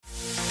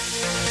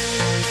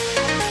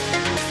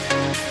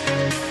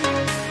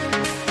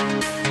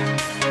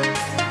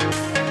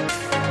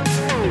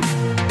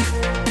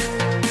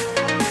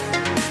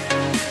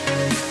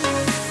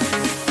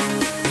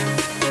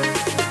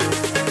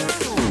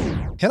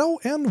Hello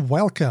and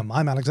welcome.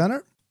 I'm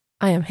Alexander.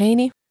 I am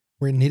Heini.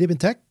 We're Knee Deep in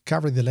Tech,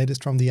 covering the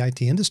latest from the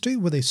IT industry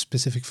with a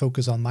specific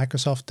focus on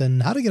Microsoft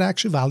and how to get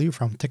actual value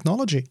from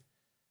technology.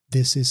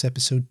 This is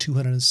episode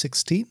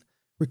 216,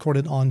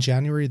 recorded on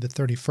January the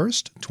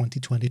 31st,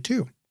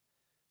 2022.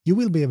 You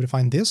will be able to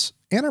find this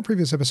and our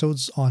previous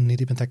episodes on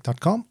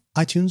kneedeepintech.com,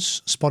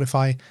 iTunes,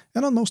 Spotify,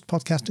 and on most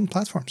podcasting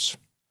platforms.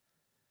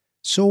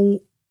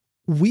 So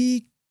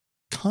we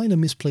kind of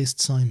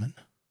misplaced Simon.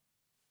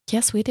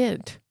 Yes, we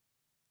did.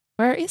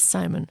 Where is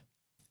Simon?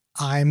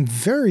 I'm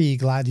very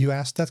glad you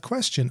asked that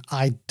question.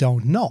 I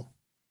don't know.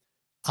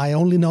 I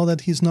only know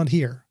that he's not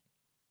here.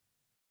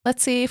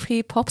 Let's see if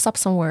he pops up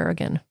somewhere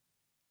again.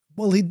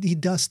 Well, he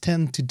does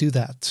tend to do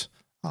that.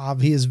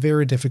 He is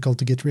very difficult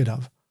to get rid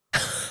of.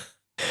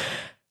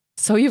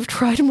 So you've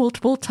tried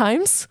multiple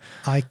times?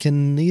 I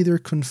can neither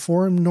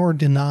confirm nor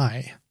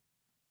deny.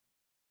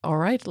 All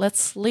right,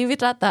 let's leave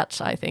it at that.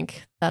 I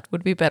think that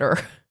would be better.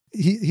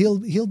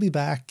 He'll be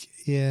back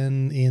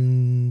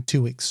in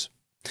 2 weeks.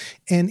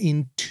 And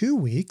in 2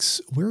 weeks,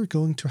 we're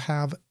going to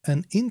have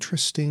an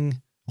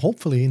interesting,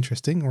 hopefully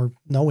interesting, or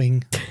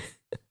knowing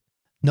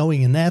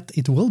Annette,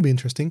 it will be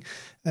interesting,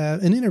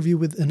 an interview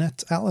with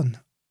Annette Allen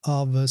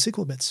of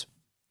SQL Bits.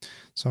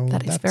 So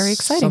that's very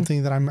exciting.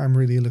 Something that I'm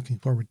really looking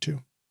forward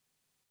to.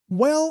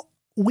 Well,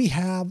 we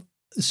have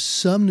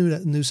some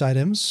news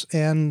items,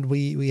 and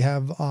we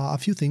have a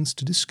few things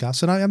to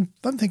discuss. And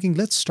I'm thinking,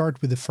 let's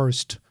start with the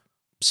first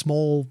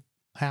small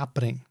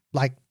happening,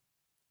 like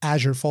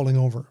Azure falling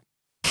over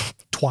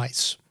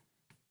twice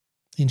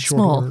in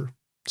short order.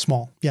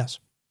 Small, yes.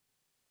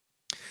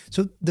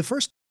 So the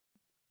first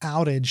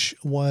outage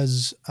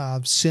was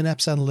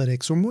Synapse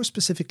Analytics, or more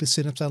specifically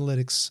Synapse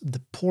Analytics,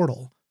 the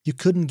portal. You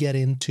couldn't get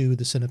into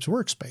the Synapse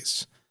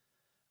workspace.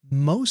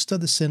 Most of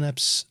the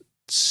Synapse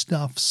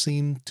stuff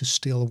seemed to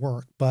still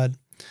work, but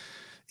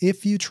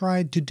if you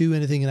tried to do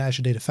anything in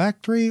Azure Data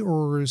Factory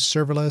or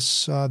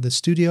serverless, the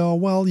studio,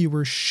 well, you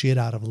were shit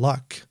out of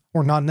luck.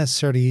 Or not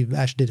necessarily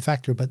Azure Data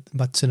Factory,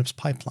 but Synapse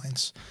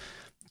pipelines.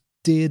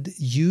 Did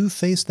you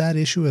face that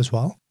issue as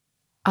well?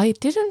 I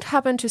didn't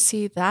happen to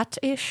see that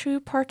issue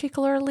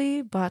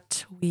particularly,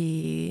 but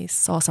we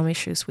saw some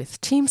issues with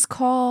Teams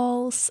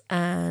calls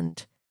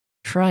and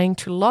trying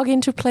to log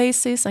into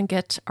places and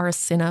get our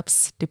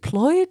Synapse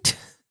deployed.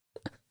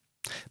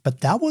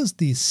 But that was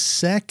the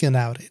second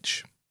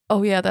outage.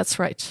 Oh yeah, that's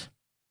right.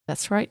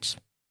 That's right.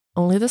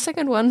 Only the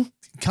second one.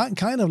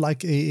 Kind of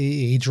like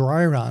a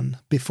dry run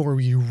before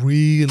we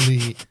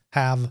really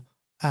have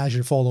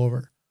Azure fall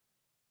over.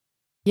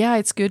 Yeah,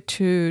 it's good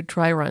to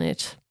dry run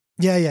it.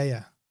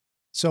 Yeah.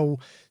 So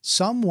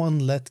someone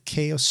let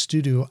Chaos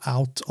Studio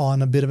out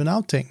on a bit of an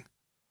outing.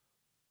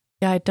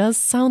 Yeah, it does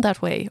sound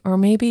that way. Or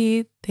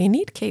maybe they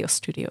need Chaos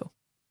Studio.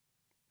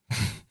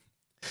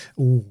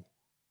 Ooh,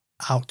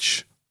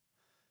 ouch.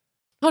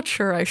 Not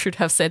sure I should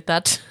have said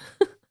that.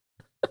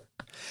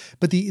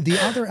 But the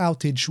other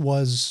outage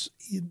was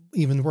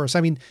even worse.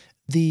 I mean,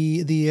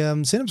 the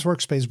Synapse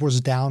workspace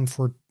was down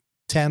for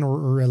 10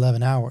 or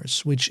 11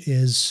 hours, which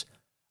is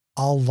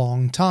a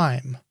long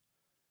time.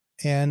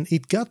 And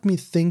it got me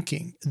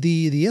thinking,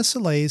 the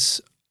SLAs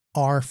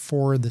are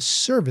for the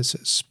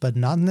services, but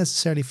not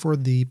necessarily for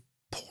the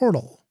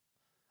portal.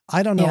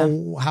 I don't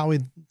know how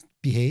it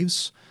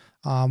behaves.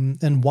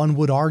 And one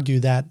would argue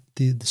that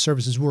the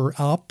services were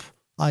up,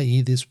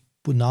 i.e. this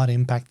would not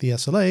impact the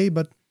SLA,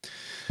 but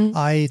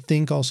I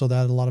think also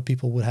that a lot of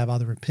people would have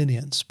other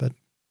opinions, but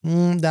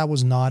that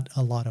was not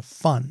a lot of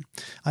fun.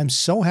 I'm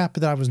so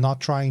happy that I was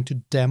not trying to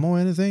demo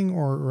anything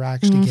or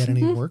actually get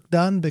any work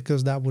done,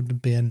 because that would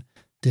have been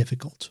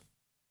difficult.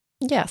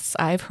 Yes,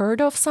 I've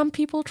heard of some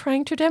people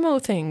trying to demo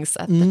things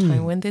at the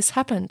time when this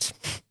happened.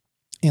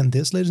 And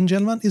this, ladies and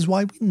gentlemen, is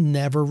why we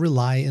never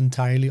rely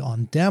entirely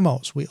on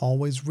demos. We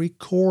always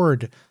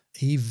record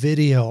a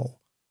video.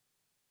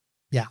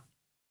 Yeah.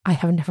 I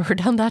have never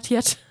done that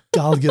yet.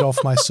 I'll get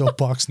off my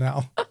soapbox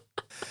now.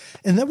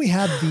 And then we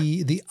had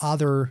the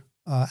other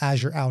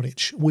Azure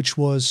outage, which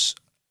was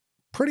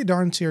pretty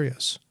darn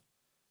serious.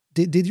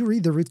 Did you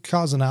read the root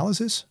cause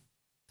analysis?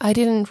 I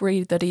didn't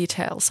read the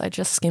details. I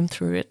just skimmed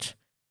through it.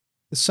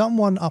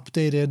 Someone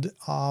updated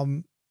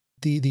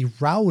the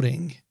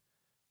routing,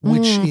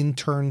 which in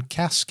turn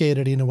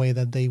cascaded in a way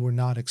that they were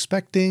not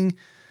expecting.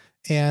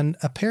 And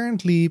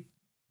apparently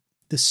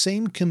the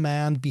same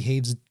command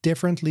behaves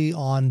differently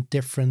on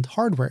different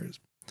hardwares.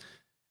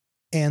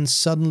 And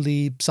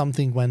suddenly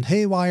something went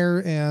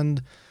haywire,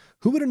 and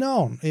who would have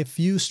known? If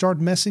you start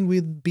messing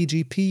with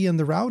BGP and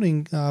the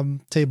routing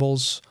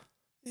tables,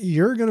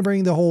 you're going to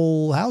bring the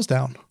whole house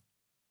down,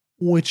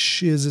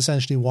 which is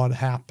essentially what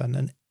happened,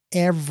 and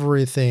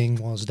everything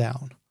was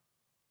down.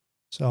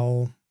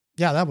 So,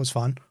 yeah, that was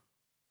fun.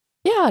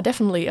 Yeah,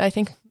 definitely. I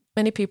think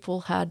many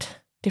people had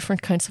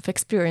different kinds of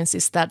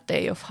experiences that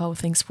day of how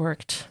things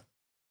worked.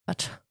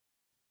 But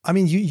I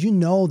mean, you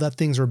know that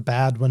things are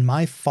bad when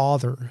my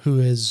father, who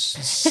is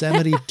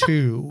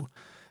 72,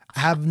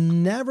 have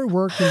never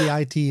worked in the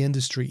IT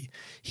industry.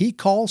 He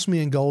calls me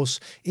and goes,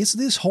 "Is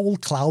this whole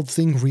cloud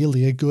thing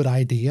really a good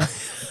idea?"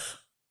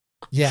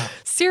 Yeah.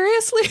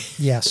 Seriously?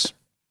 Yes.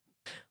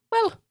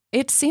 Well,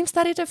 it seems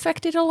that it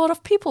affected a lot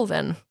of people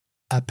then.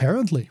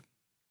 Apparently.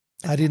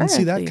 I didn't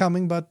see that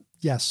coming, but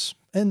yes.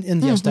 And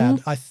yes,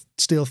 Dad, I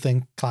still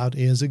think cloud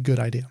is a good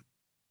idea.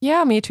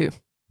 Yeah, me too.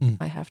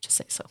 I have to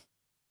say so.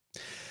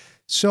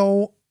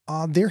 So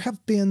there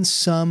have been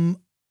some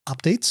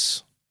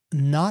updates,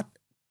 not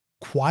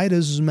quite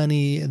as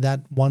many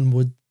that one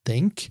would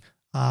think.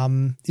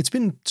 It's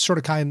been sort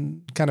of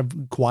kind of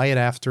quiet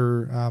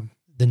after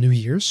the New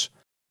Year's,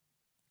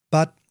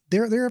 but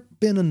there have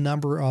been a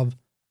number of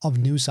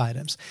news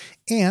items.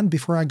 And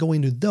before I go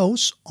into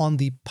those, on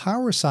the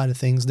power side of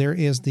things, there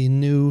is the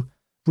new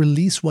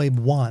Release Wave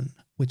 1,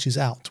 which is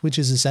out, which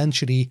is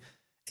essentially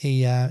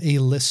a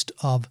list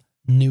of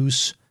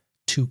news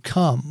to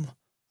come,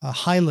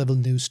 high-level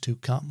news to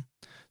come.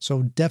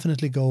 So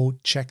definitely go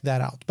check that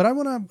out. But I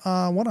want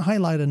to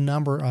highlight a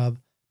number of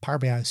Power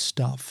BI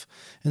stuff.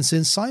 And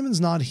since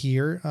Simon's not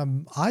here,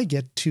 I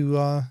get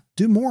to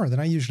do more than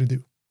I usually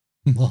do.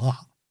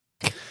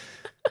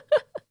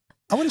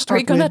 I want to start. Are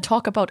you going to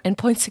talk about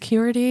endpoint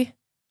security?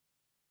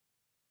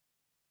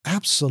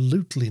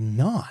 Absolutely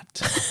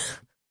not.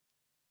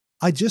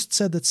 I just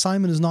said that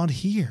Simon is not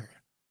here.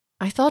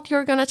 I thought you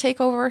were going to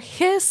take over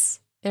his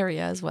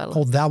area as well.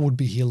 Oh, that would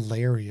be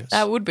hilarious.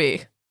 That would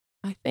be.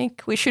 I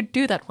think we should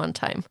do that one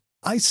time.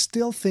 I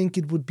still think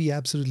it would be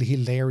absolutely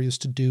hilarious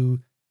to do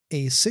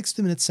a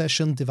 60-minute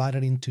session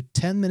divided into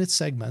 10-minute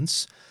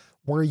segments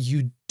where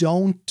you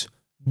don't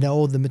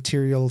know the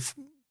material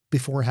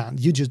beforehand.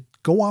 You just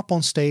go up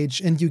on stage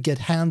and you get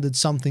handed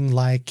something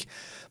like,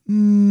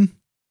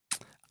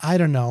 I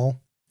don't know,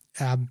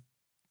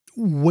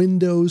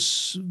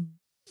 Windows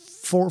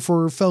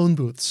for phone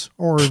booths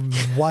or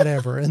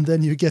whatever. And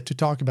then you get to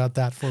talk about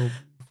that for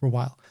a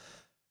while.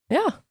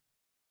 Yeah,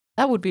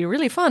 that would be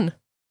really fun.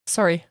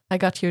 Sorry, I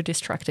got you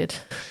distracted.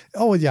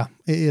 Oh, yeah,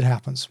 it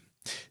happens.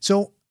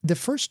 So the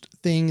first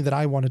thing that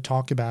I want to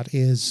talk about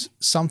is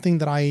something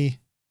that I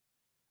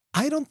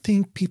don't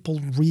think people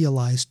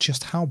realize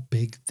just how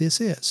big this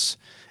is.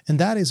 And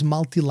that is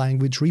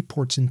multi-language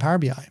reports in Power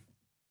BI.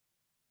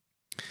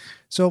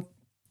 So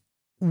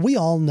we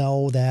all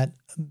know that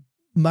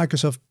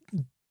Microsoft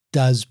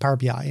does Power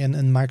BI, and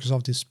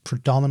Microsoft is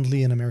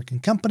predominantly an American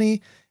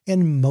company,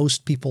 and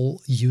most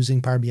people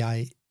using Power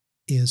BI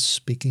is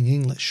speaking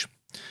English.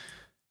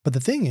 But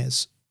the thing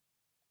is,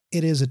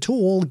 it is a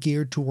tool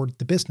geared toward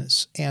the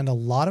business, and a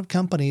lot of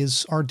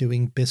companies are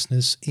doing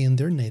business in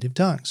their native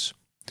tongues.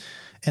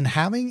 And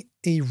having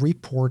a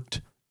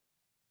report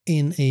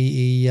in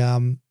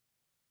a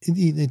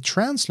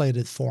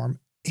translated form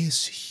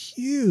is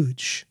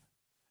huge.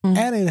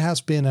 And it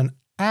has been an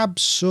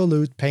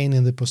absolute pain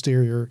in the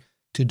posterior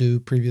to do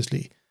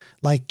previously.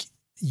 Like,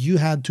 you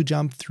had to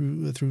jump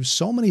through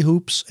so many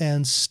hoops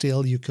and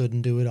still you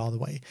couldn't do it all the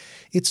way.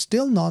 It's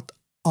still not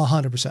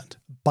 100%,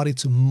 but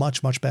it's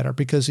much, much better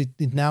because it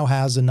now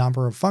has a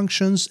number of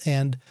functions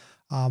and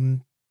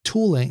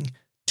tooling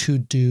to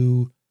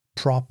do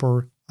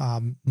proper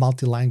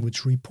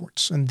multi-language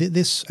reports. And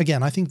this,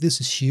 again, I think this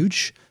is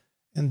huge,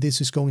 and this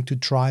is going to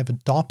drive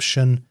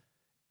adoption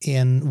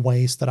in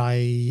ways that I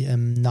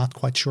am not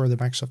quite sure that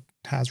Microsoft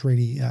has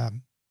really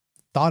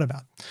thought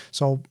about.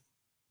 So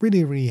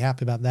really, really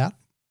happy about that.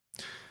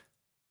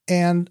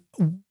 And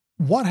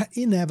what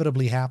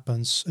inevitably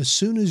happens as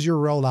soon as you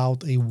roll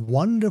out a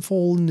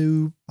wonderful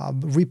new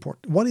report,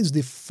 what is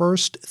the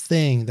first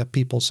thing that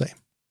people say?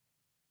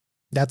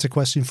 That's a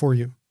question for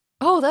you.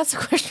 Oh, that's a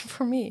question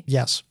for me.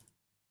 Yes.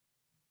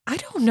 I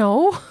don't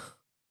know.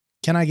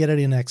 Can I get it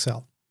in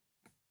Excel?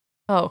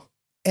 Oh.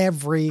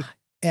 Every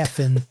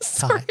effing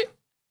time.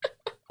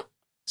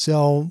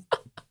 So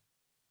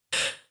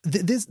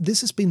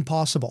this has been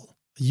possible.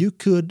 You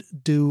could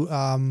do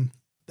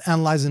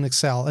analyze in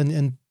Excel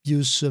and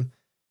use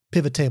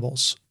pivot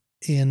tables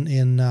in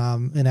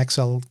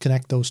Excel,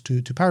 connect those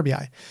to Power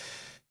BI.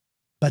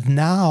 But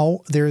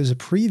now there is a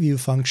preview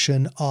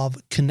function of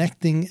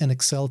connecting an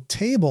Excel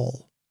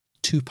table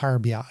to Power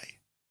BI.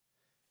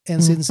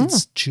 And since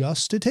it's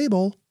just a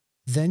table,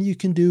 then you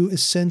can do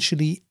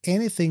essentially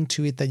anything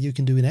to it that you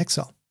can do in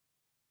Excel.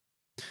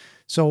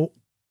 So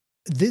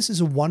this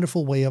is a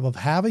wonderful way of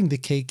having the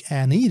cake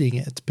and eating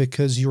it,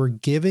 because you're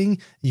giving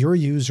your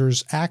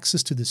users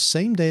access to the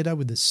same data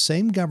with the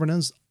same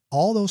governance,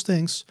 all those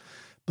things,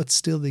 but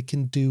still they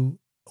can do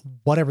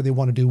whatever they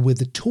want to do with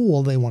the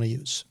tool they want to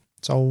use.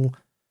 So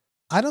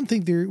I don't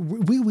think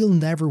we will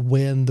never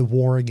win the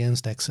war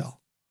against Excel.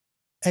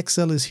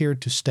 Excel is here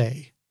to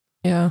stay.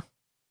 Yeah.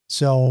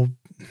 So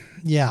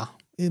yeah,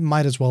 it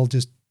might as well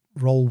just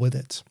roll with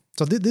it.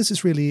 So this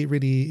is really,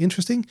 really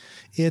interesting.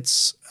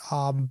 It's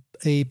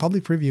a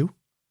public preview,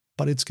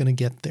 but it's going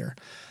to get there.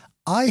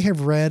 I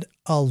have read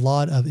a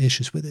lot of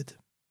issues with it,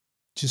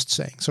 just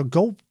saying. So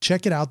go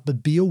check it out,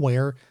 but be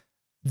aware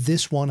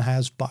this one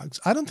has bugs.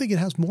 I don't think it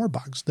has more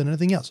bugs than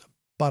anything else,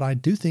 but I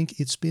do think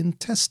it's been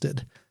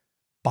tested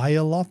by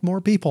a lot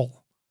more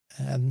people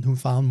and who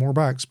found more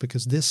bugs,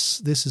 because this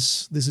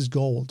is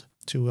gold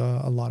to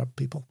a lot of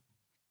people.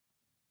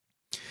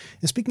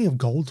 And speaking of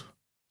gold,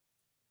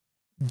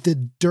 the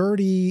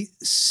dirty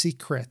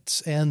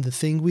secret and the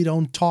thing we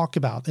don't talk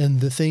about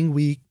and the thing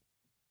we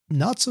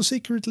not so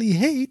secretly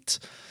hate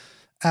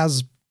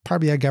as Power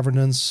BI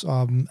governance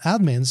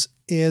admins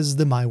is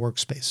the My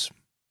Workspace.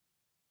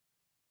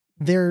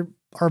 There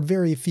are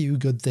very few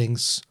good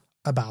things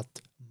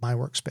about My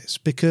Workspace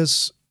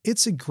because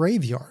it's a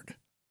graveyard.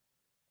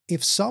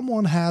 If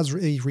someone has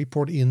a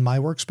report in My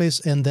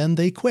Workspace and then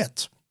they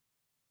quit,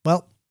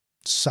 well,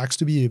 sucks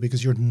to be you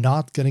because you're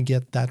not going to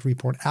get that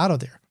report out of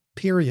there,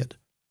 period.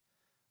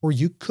 Or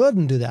you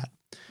couldn't do that.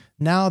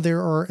 Now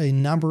there are a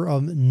number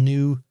of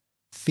new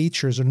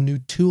features or new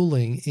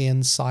tooling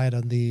inside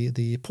of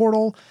the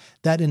portal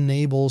that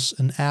enables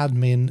an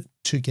admin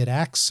to get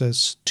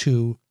access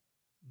to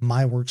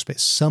My Workspace,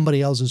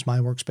 somebody else's My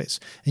Workspace.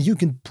 And you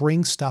can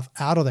bring stuff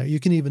out of there.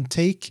 You can even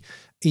take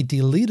a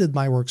deleted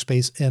My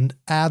Workspace and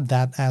add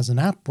that as an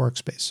app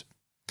workspace.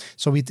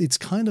 So it's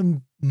kind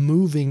of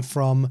moving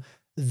from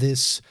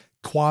this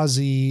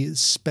quasi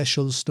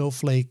special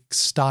snowflake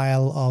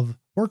style of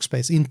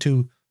workspace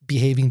into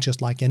behaving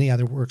just like any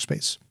other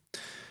workspace.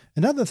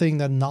 Another thing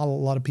that not a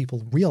lot of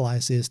people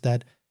realize is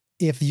that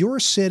if you're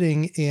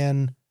sitting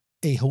in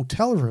a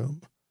hotel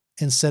room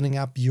and setting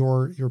up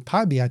your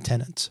Power BI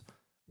tenant,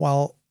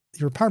 well,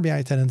 your Power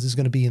BI tenant is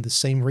going to be in the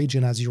same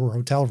region as your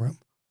hotel room,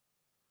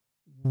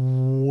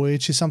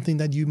 which is something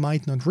that you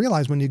might not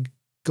realize when you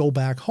go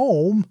back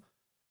home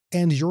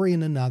and you're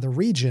in another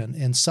region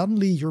and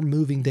suddenly you're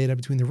moving data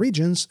between the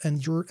regions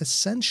and you're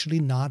essentially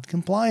not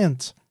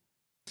compliant.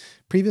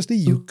 Previously,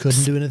 you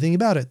couldn't do anything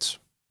about it,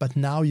 but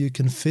now you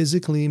can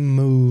physically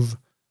move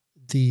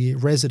the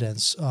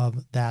residence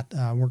of that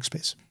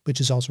workspace,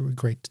 which is also a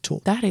great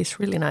tool. That is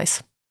really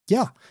nice.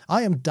 Yeah,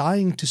 I am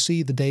dying to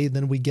see the day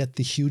then we get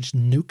the huge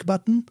nuke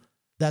button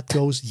that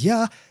goes,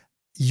 yeah,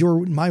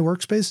 your My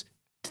Workspace,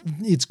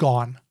 it's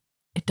gone.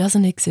 It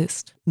doesn't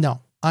exist.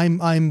 No,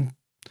 I'm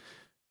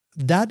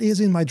that is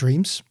in my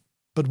dreams,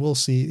 but we'll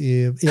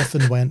see if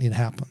and when it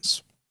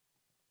happens.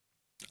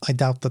 I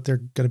doubt that they're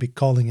going to be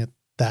calling it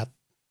that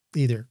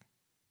either.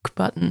 Nuke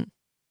button.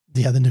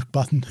 Yeah, the nuke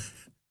button.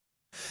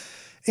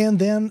 And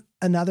then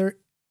another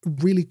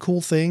really cool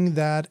thing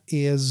that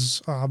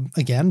is,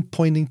 again,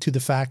 pointing to the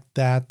fact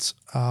that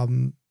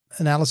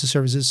analysis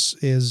services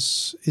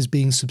is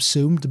being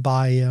subsumed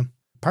by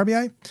Power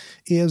BI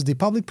is the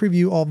public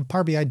preview of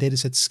Power BI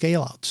dataset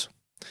Scale-Out.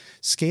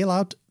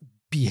 Scale-Out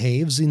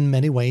behaves in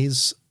many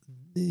ways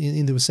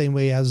in the same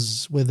way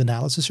as with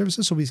analysis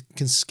services. So we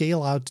can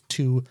scale out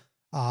to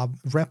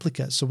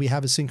replicas. So we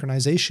have a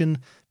synchronization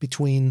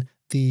between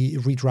the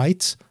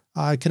read-write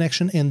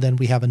connection, and then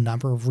we have a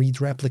number of read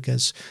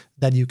replicas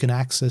that you can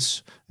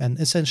access and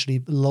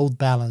essentially load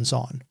balance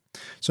on.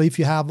 So if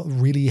you have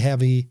really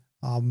heavy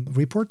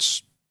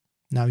reports,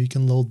 now you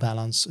can load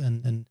balance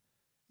and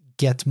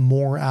get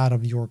more out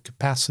of your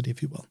capacity,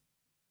 if you will.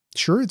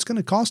 Sure, it's going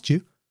to cost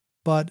you,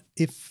 but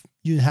if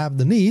you have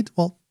the need,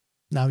 well,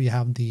 now you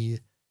have the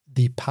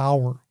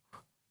power,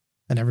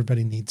 and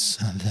everybody needs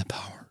the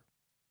power.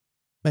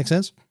 Make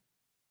sense?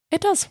 It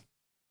does.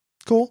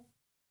 Cool.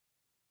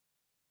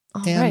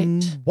 All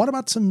and right. What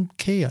about some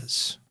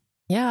chaos?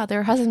 Yeah,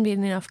 there hasn't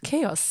been enough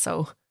chaos,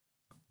 so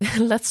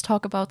let's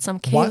talk about some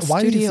chaos.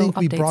 Why do you think updates.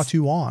 we brought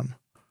you on?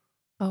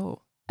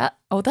 Oh,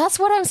 that's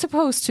what I'm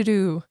supposed to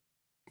do.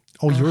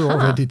 Oh, you're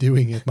already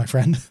doing it, my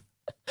friend.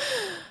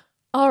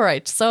 All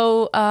right,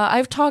 so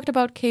I've talked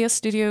about Chaos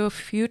Studio a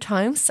few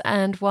times,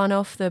 and one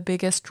of the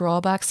biggest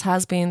drawbacks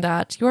has been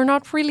that you're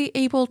not really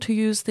able to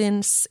use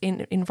this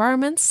in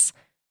environments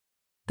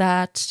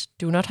that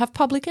do not have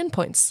public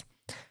endpoints.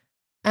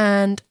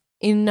 And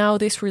in now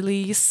this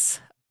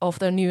release of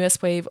the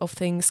newest wave of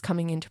things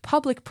coming into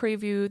public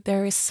preview,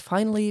 there is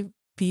finally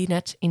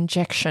VNet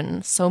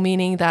injection. So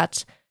meaning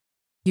that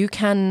you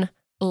can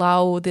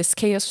allow this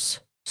Chaos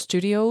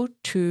Studio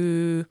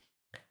to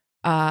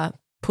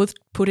put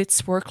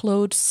its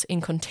workloads in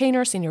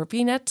containers in your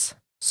VNet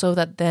so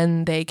that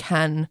then they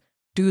can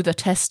do the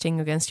testing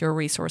against your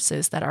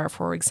resources that are,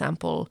 for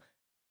example,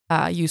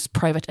 use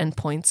private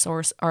endpoints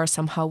or are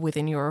somehow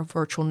within your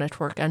virtual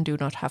network and do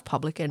not have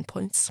public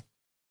endpoints.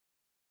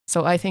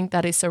 So I think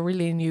that is a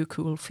really new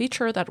cool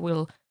feature that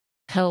will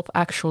help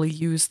actually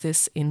use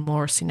this in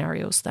more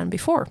scenarios than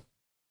before.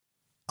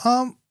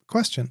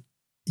 Question.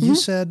 You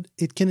said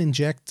it can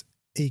inject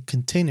a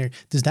container.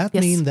 Does that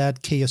mean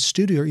that Chaos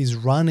Studio is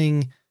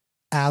running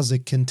as a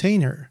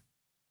container?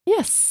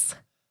 Yes.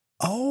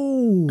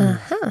 Oh.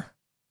 Uh-huh.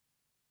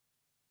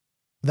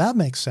 That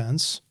makes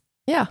sense.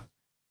 Yeah.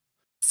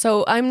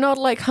 So I'm not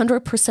like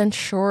 100%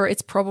 sure.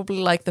 It's probably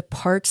like the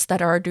parts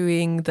that are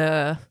doing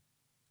the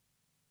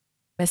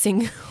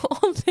messing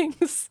on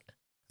things,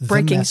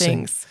 breaking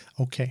things.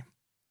 Okay.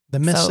 The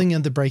messing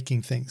and the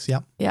breaking things.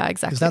 Yeah. Yeah,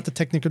 exactly. Is that the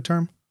technical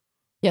term?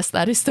 Yes,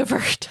 that is the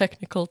very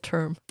technical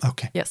term.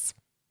 Okay. Yes.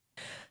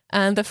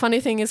 And the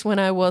funny thing is when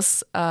I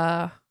was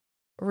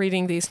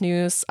reading these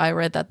news, I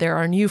read that there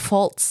are new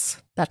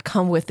faults that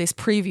come with this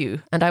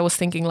preview. And I was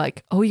thinking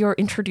like, oh, you're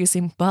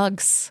introducing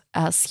bugs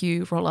as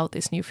you roll out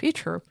this new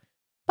feature.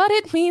 But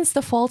it means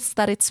the faults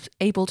that it's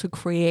able to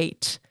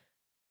create.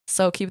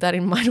 So keep that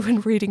in mind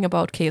when reading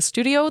about Chaos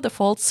Studio. The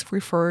faults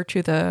refer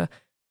to the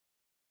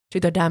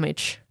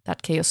damage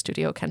that Chaos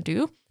Studio can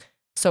do.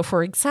 So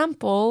for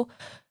example,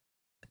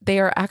 they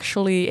are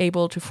actually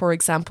able to, for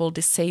example,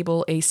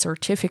 disable a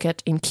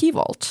certificate in Key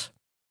Vault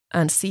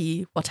and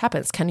see what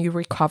happens. Can you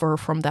recover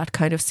from that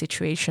kind of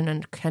situation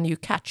and can you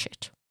catch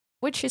it?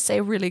 Which is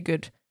a really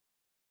good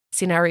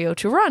scenario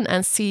to run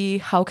and see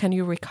how can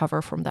you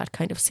recover from that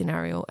kind of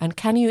scenario and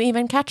can you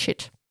even catch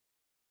it?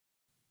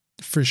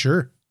 For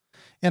sure.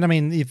 And I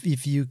mean,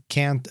 if you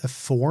can't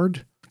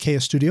afford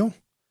Chaos Studio,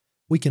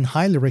 we can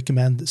highly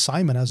recommend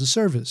Simon as a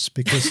service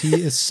because he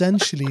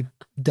essentially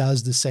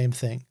does the same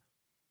thing.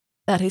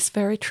 That is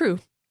very true.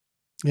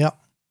 Yeah.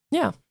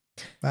 Yeah.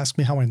 Ask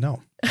me how I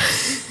know.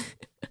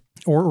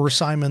 or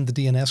Simon, the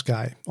DNS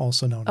guy,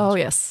 also known as. Oh,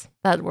 yes.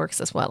 That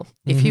works as well.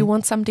 If you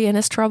want some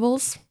DNS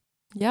troubles,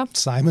 yeah.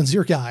 Simon's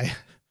your guy.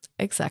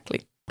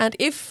 Exactly. And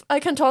if I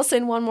can toss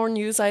in one more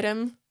news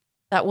item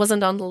that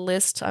wasn't on the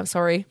list, I'm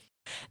sorry.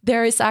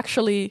 There is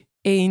actually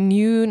a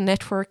new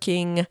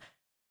networking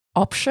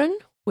option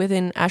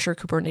within Azure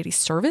Kubernetes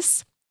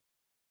Service.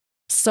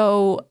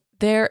 So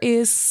there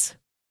is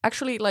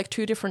actually like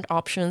two different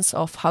options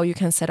of how you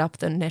can set up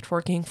the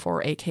networking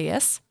for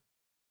AKS.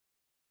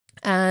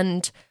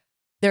 And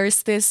there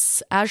is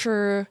this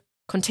Azure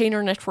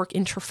Container Network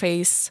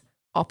Interface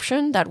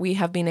option that we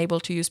have been able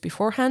to use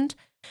beforehand.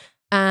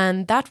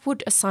 And that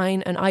would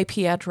assign an IP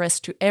address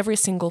to every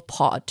single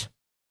pod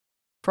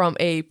from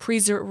a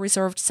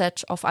pre-reserved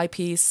set of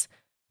IPs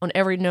on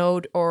every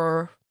node,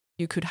 or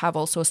you could have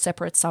also a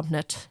separate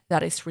subnet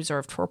that is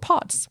reserved for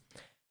pods.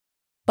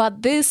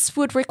 But this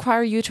would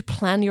require you to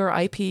plan your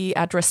IP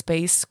address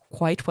space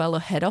quite well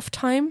ahead of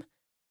time.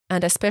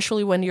 And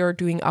especially when you're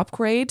doing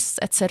upgrades,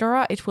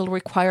 etc., it will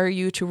require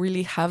you to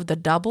really have the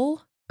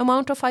double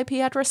amount of IP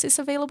addresses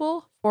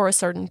available for a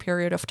certain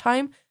period of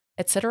time,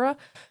 etc.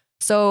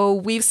 So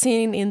we've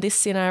seen in these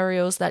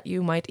scenarios that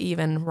you might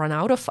even run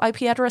out of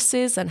IP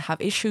addresses and have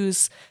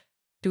issues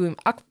doing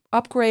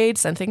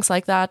upgrades and things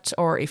like that,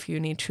 or if you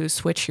need to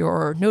switch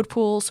your node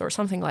pools or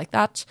something like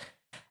that,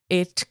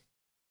 it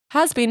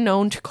has been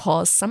known to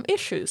cause some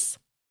issues.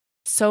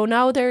 So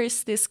now there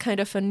is this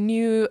kind of a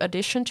new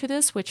addition to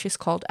this, which is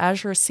called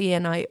Azure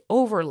CNI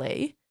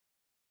Overlay.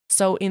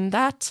 So in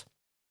that,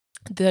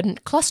 the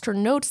cluster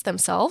nodes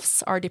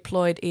themselves are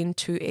deployed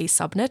into a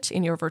subnet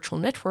in your virtual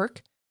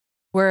network,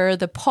 where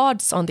the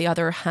pods, on the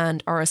other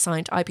hand, are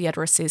assigned IP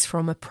addresses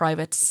from a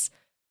private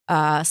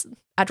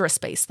address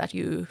space that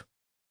you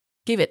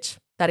give it,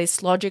 that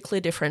is logically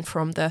different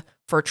from the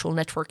virtual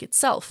network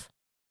itself.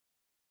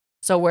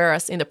 So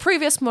whereas in the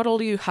previous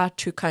model, you had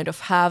to kind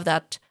of have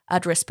that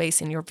address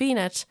space in your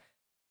VNet,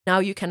 now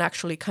you can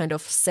actually kind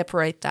of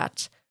separate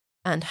that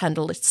and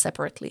handle it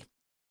separately,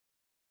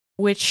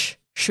 which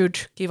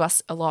should give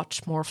us a lot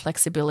more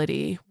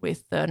flexibility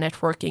with the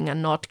networking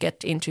and not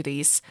get into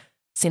these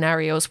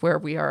scenarios where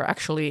we are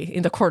actually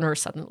in the corner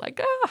suddenly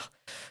like,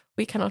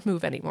 we cannot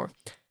move anymore.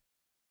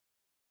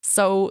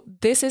 So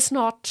this is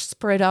not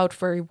spread out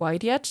very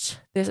wide yet.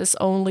 This is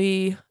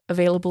only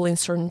available in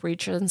certain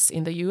regions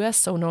in the US,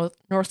 so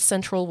North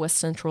Central, West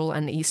Central,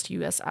 and East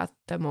US at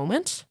the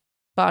moment.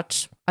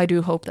 But I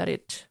do hope that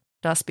it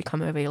does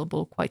become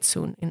available quite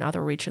soon in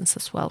other regions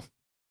as well.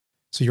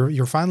 So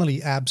you're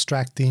finally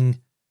abstracting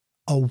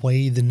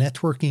away the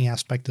networking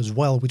aspect as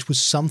well, which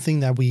was something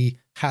that we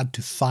had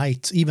to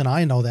fight. Even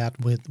I know that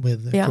with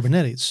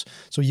Kubernetes.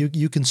 So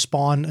you can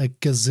spawn a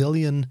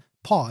gazillion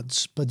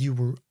pods, but you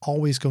were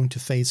always going to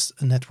face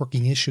a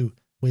networking issue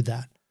with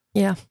that.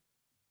 Yeah.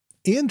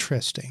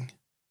 Interesting.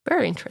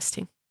 Very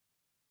interesting.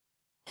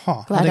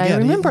 Huh. Glad I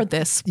remembered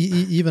this.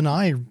 Even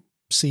I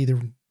see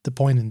the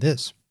point in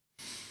this.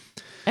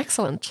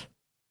 Excellent.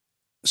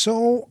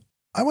 So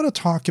I want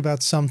to talk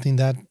about something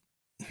that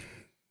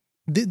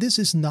this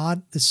is not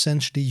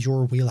essentially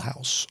your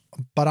wheelhouse,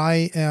 but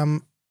I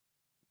am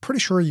pretty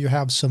sure you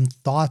have some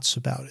thoughts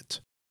about it.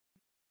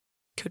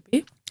 Could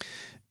be.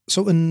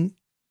 So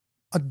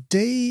a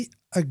day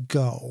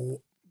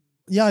ago,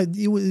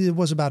 it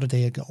was about a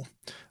day ago,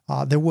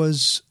 there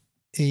was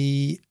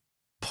a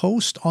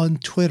post on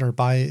Twitter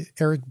by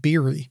Eric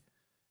Beery,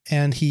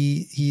 and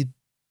he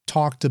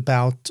talked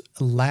about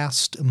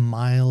last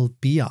mile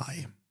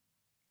BI.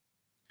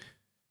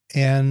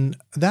 And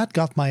that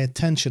got my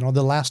attention, or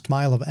the last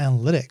mile of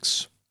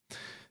analytics.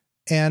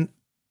 And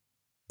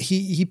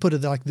he put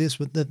it like this: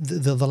 with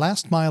the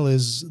last mile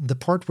is the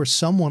part where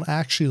someone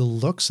actually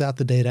looks at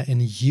the data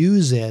and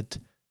use it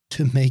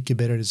to make a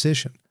better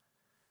decision.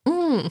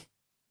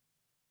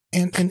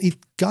 And it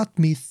got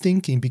me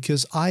thinking,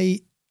 because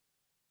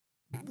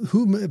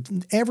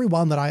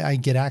everyone that I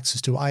get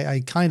access to,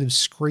 I kind of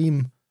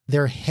scream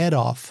their head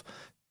off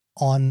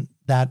on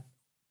that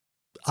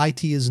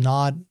IT is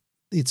not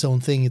its own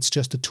thing. It's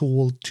just a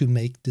tool to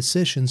make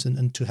decisions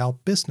and to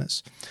help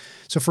business.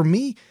 So for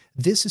me,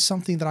 this is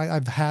something that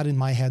I've had in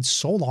my head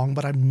so long,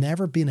 but I've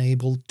never been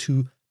able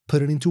to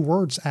put it into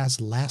words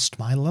as last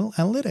mile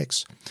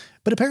analytics.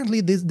 But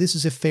apparently this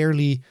is a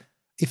fairly,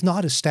 if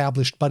not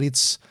established, but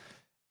it's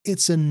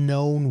it's a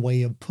known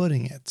way of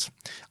putting it.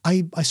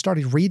 I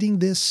started reading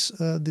this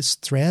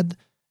thread,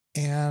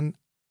 and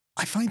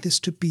I find this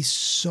to be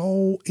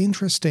so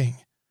interesting.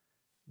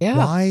 Yeah.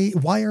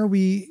 Why are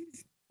we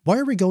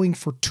going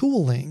for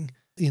tooling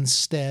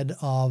instead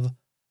of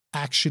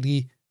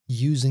actually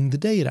using the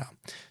data?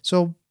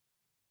 So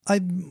I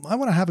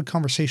want to have a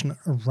conversation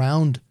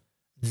around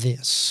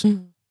this.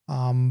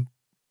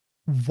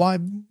 Why?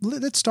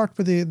 Let's start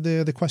with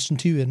the question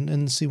 2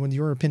 and see what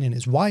your opinion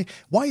is. Why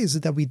is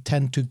it that we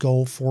tend to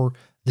go for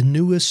the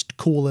newest,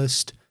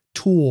 coolest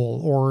tool,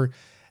 or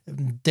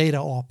data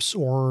ops,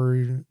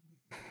 or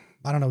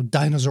I don't know,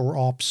 dinosaur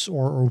ops,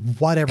 or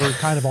whatever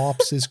kind of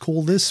ops is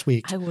cool this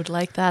week? I would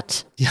like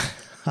that. Yeah,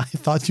 I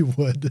thought you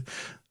would.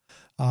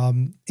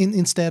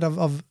 Instead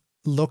of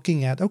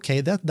looking at, okay,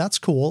 that's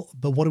cool,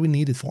 but what do we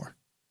need it for?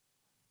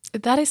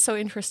 That is so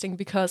interesting,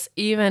 because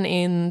even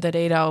in the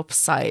data ops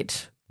side,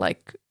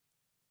 like,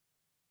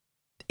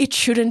 it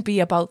shouldn't be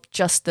about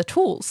just the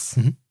tools.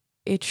 Mm-hmm.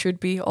 It should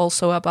be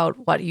also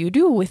about what you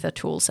do with the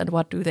tools and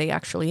what do they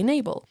actually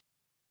enable.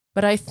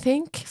 But I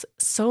think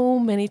so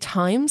many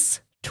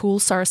times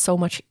tools are so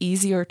much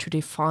easier to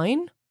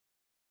define.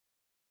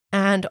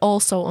 And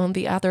also, on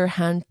the other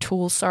hand,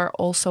 tools are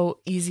also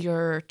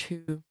easier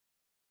to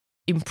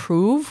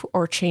improve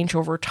or change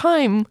over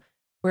time.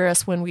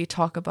 Whereas when we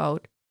talk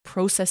about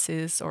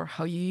processes or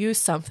how you use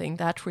something,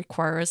 that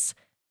requires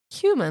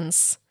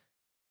humans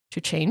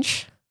to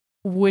change,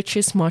 which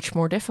is much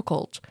more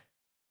difficult.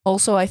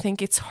 Also, I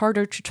think it's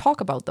harder to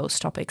talk about those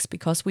topics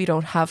because we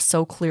don't have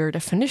so clear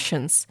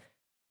definitions.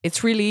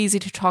 It's really easy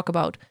to talk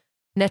about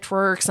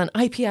networks and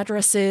IP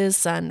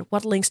addresses and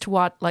what links to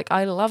what. Like,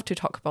 I love to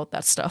talk about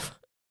that stuff.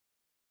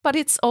 But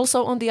it's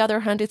also, on the other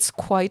hand, it's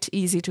quite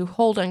easy to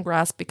hold and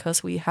grasp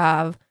because we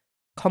have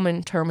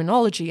common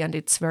terminology and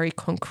it's very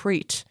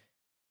concrete.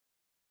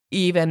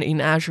 Even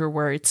in Azure,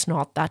 where it's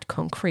not that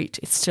concrete,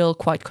 it's still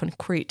quite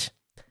concrete.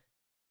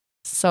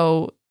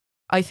 So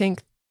I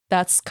think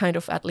that's kind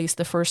of at least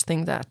the first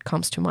thing that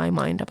comes to my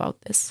mind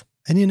about this.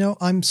 And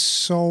I'm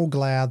so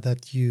glad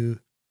that you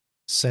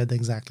said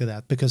exactly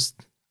that, because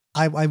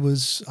I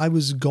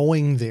was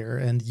going there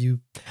and you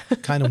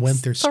kind of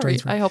went there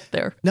straight. Sorry, I hopped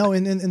there. No,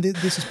 and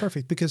this is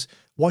perfect, because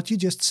what you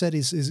just said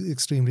is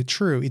extremely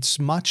true. It's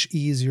much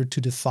easier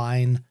to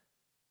define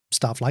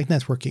stuff like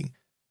networking.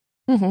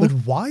 Mm-hmm. But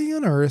why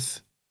on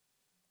earth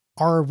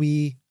are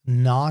we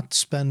not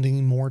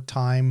spending more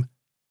time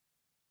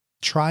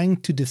trying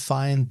to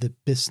define the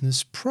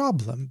business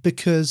problem?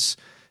 Because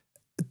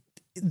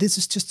this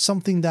is just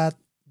something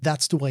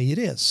that's the way it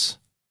is.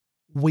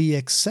 We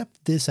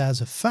accept this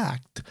as a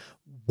fact.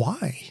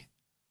 Why?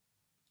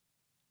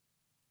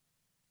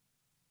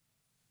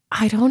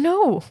 I don't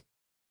know.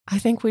 I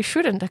think we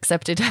shouldn't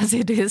accept it as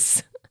it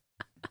is.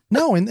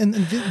 No, and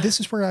this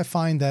is where I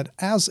find that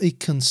as a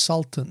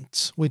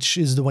consultant, which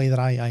is the way that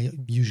I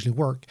usually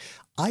work,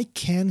 I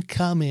can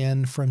come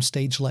in from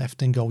stage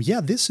left and go,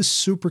 yeah, this is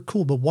super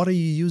cool, but what are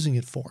you using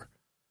it for?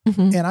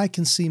 Mm-hmm. And I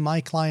can see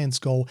my clients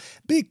go,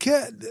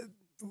 because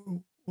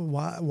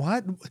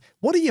what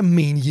do you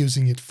mean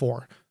using it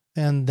for?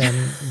 And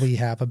then we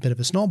have a bit of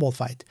a snowball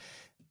fight,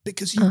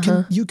 because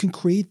you can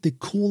create the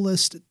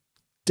coolest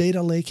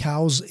data lake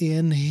house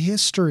in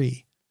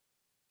history.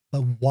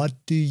 But what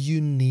do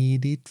you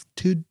need it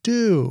to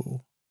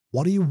do?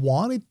 What do you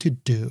want it to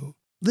do?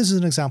 This is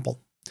an example.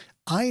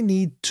 I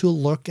need to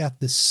look at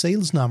the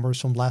sales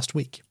numbers from last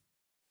week.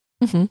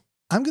 Mm-hmm.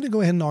 I'm going to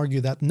go ahead and argue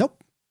that,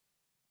 nope,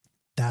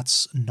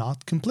 that's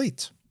not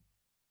complete.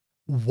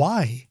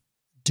 Why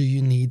do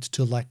you need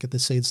to look at the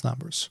sales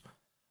numbers?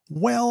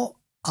 Well,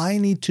 I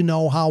need to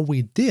know how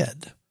we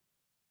did.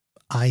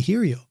 I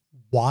hear you.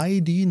 Why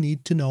do you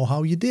need to know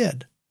how you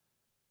did?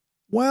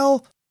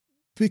 Well,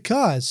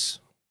 because...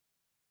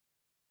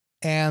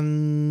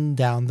 And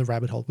down the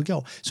rabbit hole we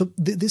go. So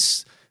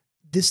this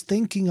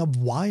thinking of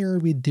why are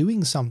we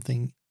doing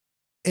something,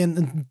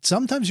 and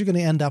sometimes you're going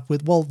to end up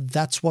with, well,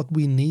 that's what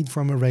we need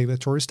from a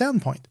regulatory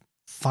standpoint.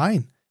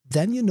 Fine.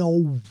 Then you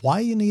know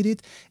why you need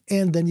it,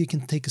 and then you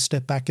can take a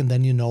step back, and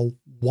then you know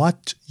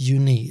what you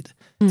need.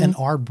 Mm. And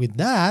armed with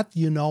that,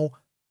 you know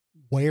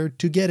where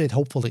to get it,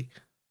 hopefully.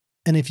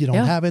 And if you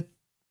don't have it,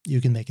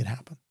 you can make it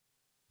happen.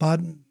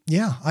 But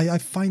yeah, I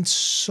find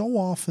so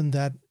often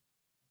that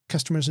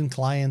customers and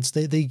clients,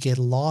 they get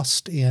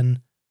lost in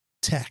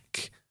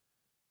tech.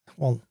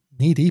 Well,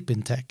 knee deep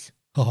in tech.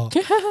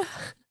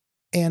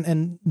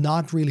 and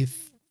not really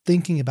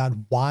thinking about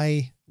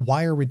why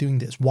are we doing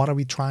this? What are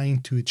we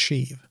trying to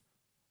achieve?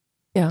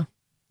 Yeah,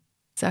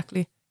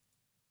 exactly.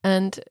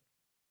 And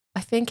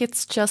I think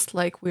it's just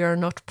like we are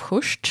not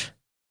pushed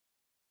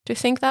to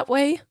think that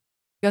way,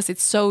 because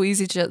it's so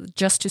easy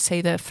just to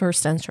say the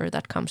first answer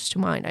that comes to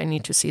mind. I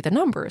need to see the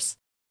numbers.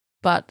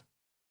 But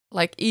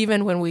like,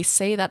 even when we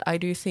say that, I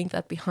do think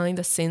that behind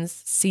the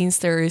scenes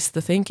there is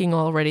the thinking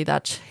already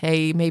that,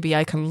 hey, maybe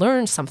I can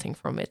learn something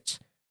from it,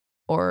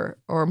 or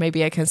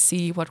maybe I can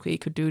see what we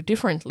could do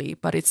differently.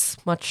 But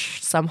it's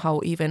much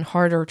somehow even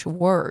harder to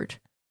word.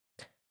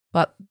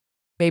 But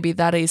maybe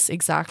that is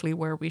exactly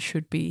where we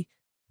should be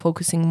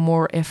focusing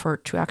more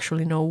effort to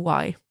actually know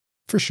why.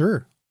 For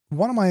sure.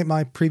 One of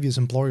my previous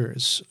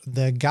employers,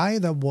 the guy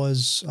that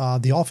was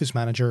the office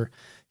manager,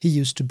 he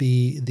used to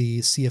be the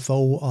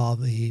CFO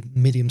of a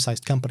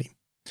medium-sized company.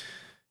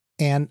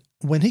 And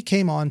when he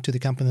came on to the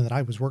company that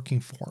I was working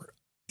for,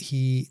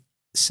 he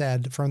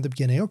said from the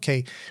beginning,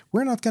 okay,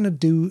 we're not going to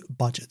do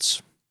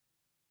budgets.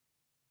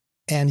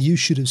 And you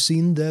should have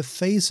seen the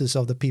faces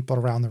of the people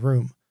around the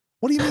room.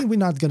 What do you mean we're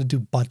not going to do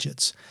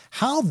budgets?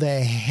 How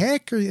the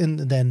heck are you? And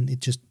then it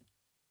just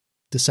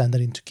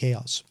descended into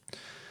chaos.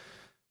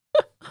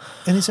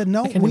 And he said,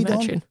 no, we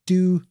don't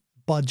do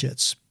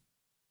budgets,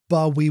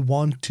 but we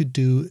want to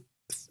do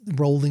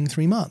rolling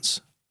 3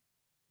 months.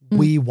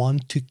 We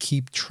want to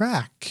keep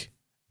track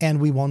and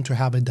we want to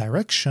have a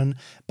direction,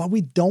 but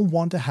we don't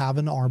want to have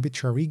an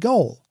arbitrary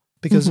goal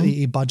because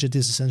a budget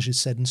is essentially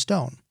set in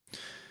stone.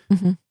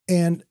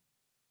 And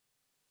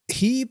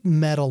he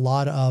met a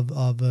lot of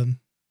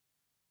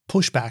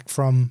pushback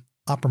from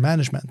upper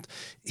management.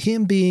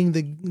 Him being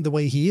the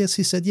way he is,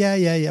 he said,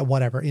 yeah,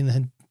 whatever.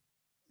 And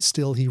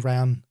still he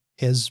ran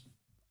his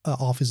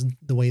office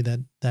the way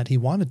that he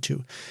wanted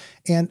to.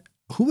 And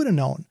who would have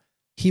known?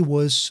 He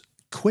was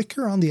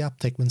quicker on the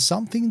uptake when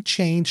something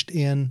changed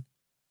in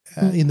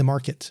the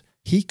market.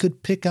 He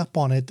could pick up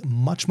on it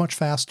much, much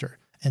faster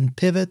and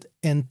pivot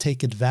and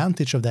take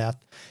advantage of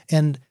that.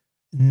 And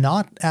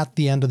not at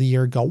the end of the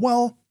year go,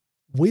 well,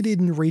 we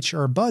didn't reach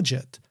our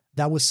budget.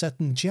 That was set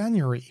in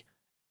January,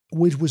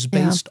 which was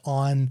based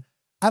on,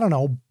 I don't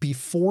know,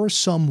 before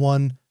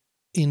someone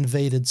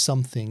invaded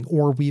something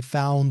or we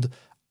found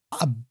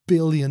 1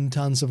 billion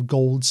tons of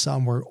gold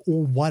somewhere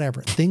or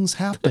whatever. Things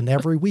happen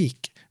every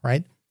week,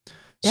 right?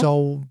 Yep.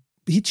 So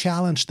he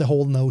challenged the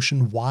whole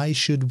notion, why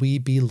should we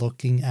be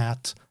looking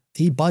at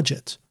a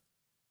budget?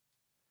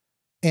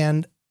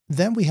 And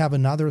then we have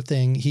another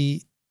thing.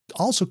 He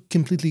also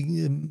completely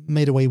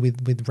made away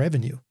with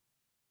revenue.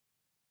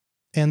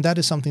 And that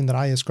is something that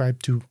I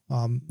ascribe to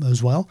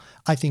as well.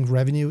 I think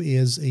revenue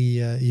is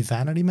a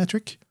vanity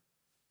metric.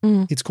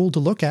 It's cool to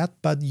look at,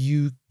 but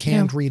you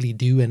can't really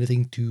do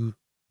anything to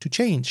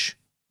change.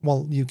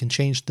 Well, you can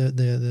change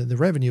the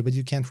revenue, but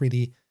you can't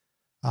really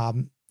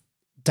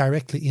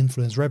directly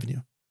influence revenue.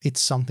 It's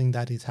something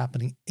that is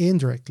happening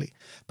indirectly.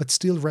 But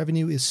still,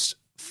 revenue is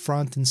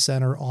front and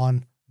center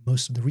on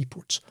most of the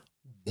reports.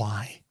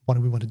 Why? What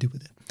do we want to do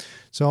with it?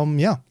 So,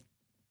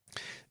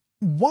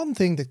 one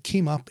thing that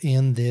came up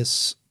in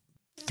this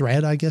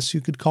thread, I guess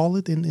you could call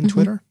it, in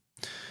Twitter,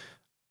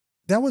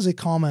 that was a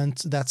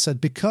comment that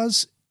said,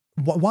 because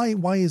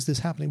why is this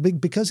happening?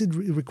 Because it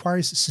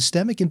requires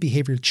systemic and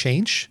behavioral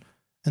change,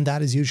 and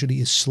that is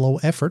usually a slow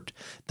effort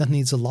that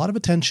needs a lot of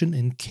attention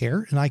and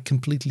care, and I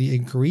completely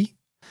agree.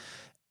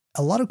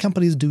 A lot of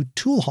companies do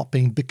tool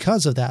hopping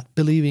because of that,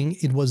 believing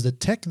it was the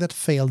tech that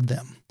failed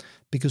them,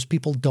 because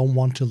people don't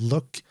want to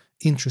look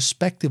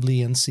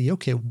introspectively and see,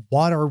 okay,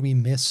 what are we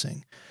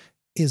missing?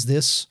 Is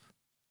this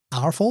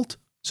our fault,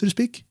 so to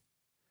speak?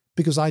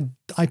 Because I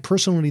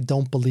personally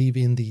don't believe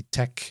in the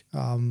tech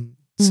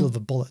silver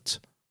bullet.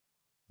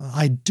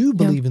 I do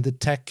believe in the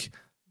tech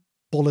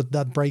bullet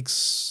that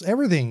breaks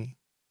everything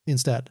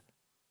instead.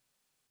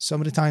 So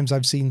many times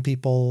I've seen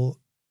people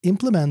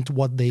implement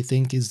what they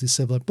think is the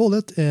silver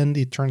bullet, and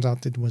it turns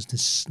out it was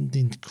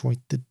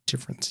quite the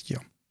difference. Yeah.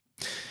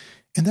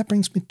 And that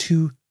brings me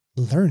to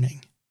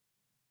learning.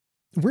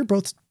 We're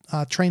both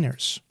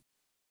trainers.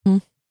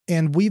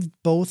 And we've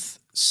both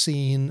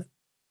seen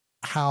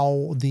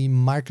how the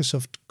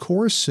Microsoft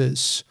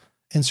courses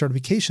and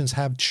certifications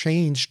have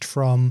changed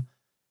from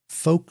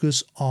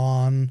focus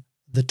on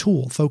the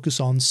tool,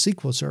 focus on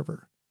SQL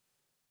Server,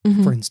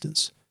 for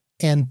instance,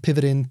 and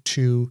pivot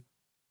into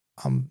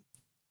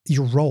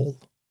your role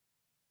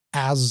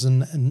as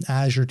an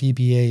Azure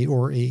DBA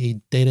or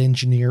a data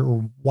engineer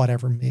or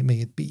whatever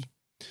may it be.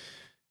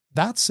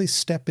 That's a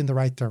step in the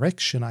right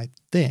direction, I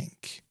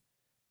think,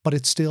 but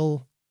it's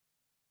still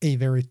a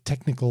very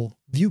technical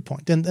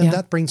viewpoint. And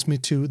that brings me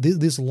to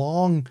this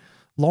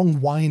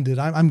long-winded,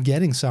 I'm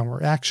getting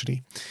somewhere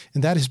actually.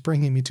 And that is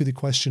bringing me to the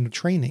question of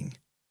training.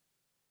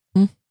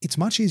 It's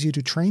much easier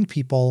to train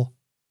people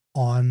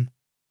on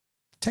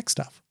tech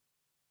stuff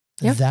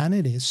than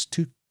it is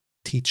to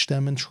teach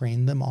them and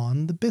train them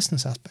on the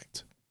business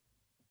aspect.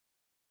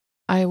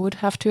 I would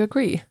have to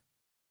agree.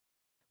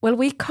 Well,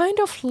 we kind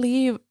of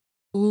leave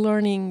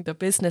learning the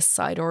business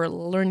side or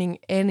learning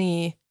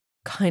any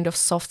kind of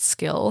soft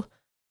skill.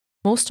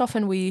 Most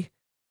often we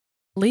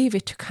leave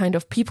it to kind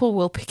of people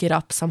will pick it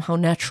up somehow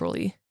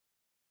naturally.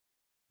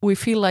 We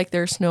feel like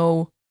there's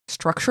no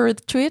structure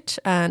to it,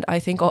 and I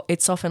think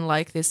it's often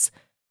like this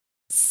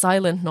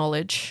silent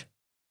knowledge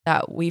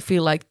that we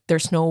feel like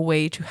there's no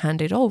way to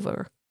hand it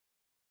over.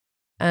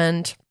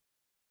 And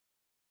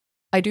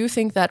I do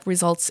think that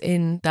results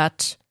in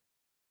that,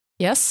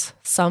 yes,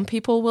 some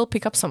people will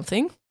pick up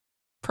something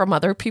from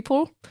other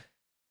people,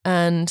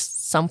 and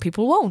some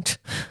people won't.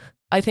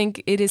 I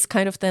think it is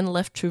kind of then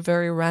left to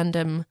very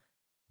random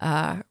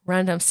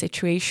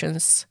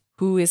situations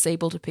who is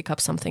able to pick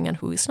up something and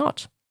who is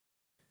not.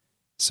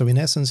 So in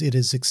essence, it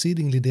is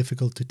exceedingly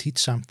difficult to teach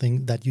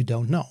something that you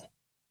don't know.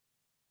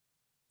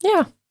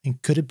 Yeah. And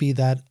could it be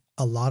that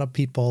a lot of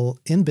people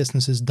in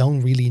businesses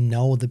don't really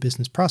know the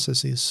business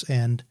processes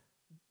and,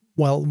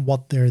 well,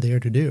 what they're there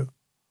to do?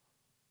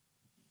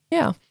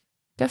 Yeah,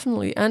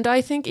 definitely. And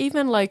I think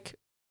even like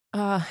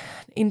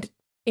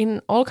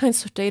in all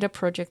kinds of data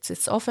projects,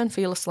 it often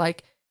feels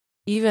like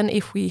even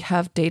if we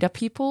have data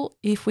people,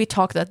 if we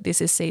talk that this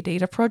is a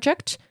data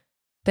project,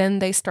 then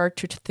they start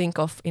to think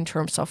of in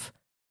terms of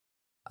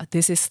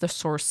this is the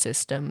source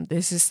system,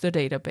 this is the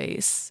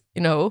database,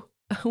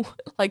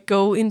 like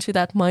go into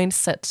that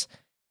mindset.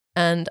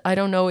 And I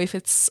don't know if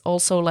it's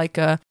also like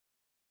a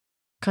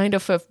kind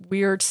of a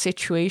weird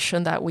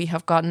situation that we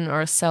have gotten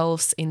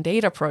ourselves in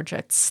data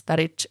projects, that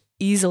it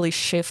easily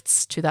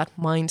shifts to that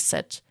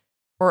mindset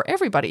for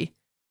everybody,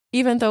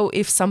 even though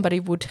if somebody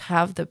would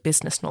have the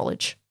business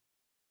knowledge.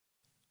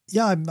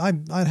 Yeah,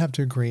 I'd have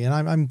to agree. And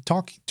I'm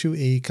talking to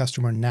a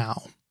customer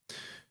now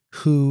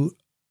who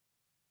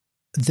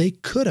they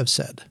could have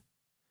said,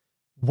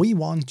 we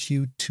want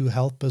you to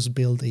help us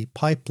build a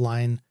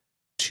pipeline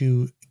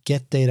to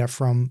get data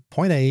from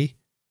point A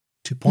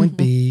to point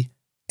B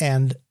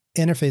and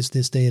interface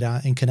this data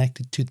and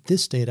connect it to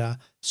this data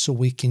so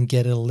we can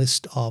get a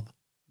list of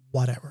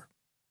whatever.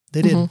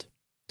 They didn't.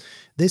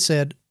 They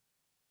said,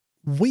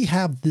 we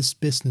have this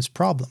business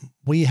problem.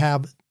 We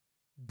have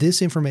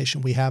this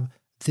information. We have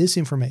this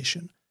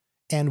information.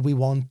 And we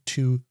want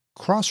to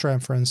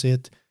cross-reference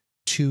it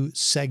to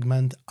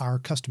segment our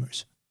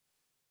customers.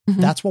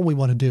 That's what we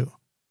want to do.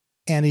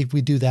 And if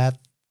we do that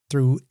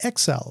through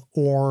Excel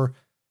or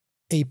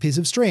a piece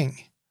of string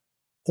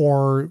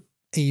or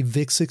a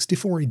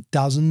VIC64, it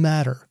doesn't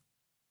matter.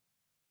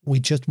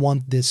 We just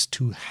want this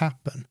to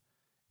happen.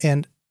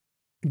 And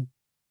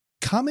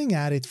coming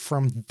at it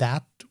from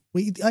that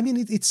way, I mean,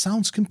 it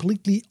sounds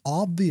completely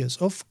obvious.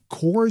 Of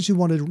course you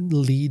want to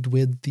lead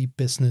with the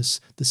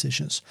business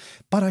decisions,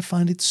 but I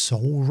find it so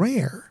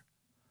rare.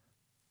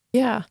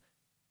 Yeah.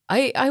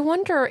 I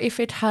wonder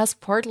if it has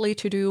partly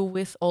to do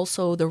with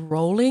also the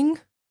rolling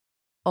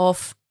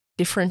of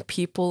different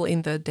people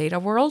in the data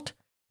world,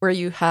 where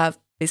you have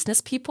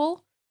business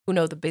people who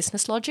know the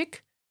business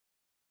logic.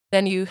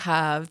 Then you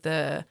have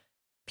the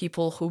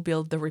people who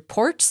build the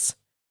reports.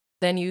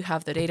 Then you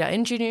have the data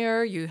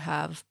engineer,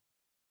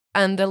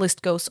 and the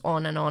list goes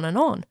on and on and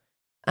on.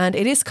 And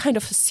it is kind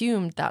of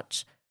assumed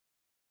that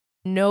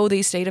no,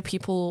 these data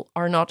people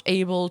are not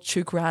able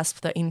to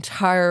grasp the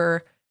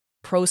entire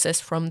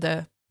process from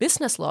the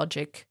business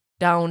logic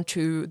down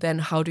to then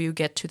how do you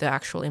get to the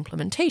actual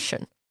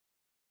implementation.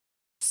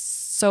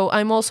 So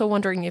I'm also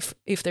wondering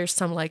if there's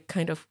some like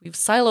kind of, we've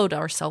siloed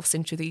ourselves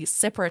into these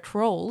separate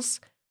roles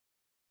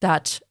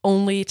that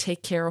only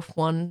take care of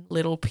one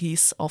little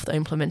piece of the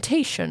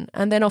implementation.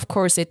 And then of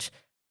course it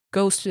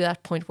goes to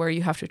that point where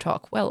you have to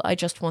talk, well, I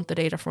just want the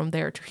data from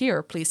there to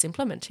here, please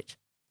implement it.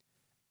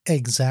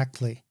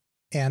 Exactly.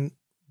 And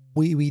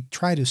we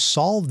try to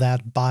solve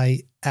that by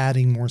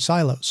adding more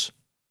silos.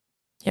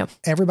 Yeah.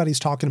 Everybody's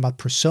talking about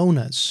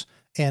personas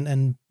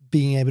and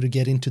being able to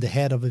get into the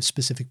head of a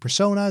specific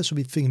persona so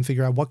we can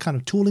figure out what kind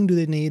of tooling do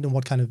they need and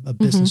what kind of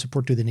business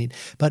support do they need.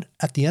 But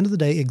at the end of the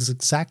day,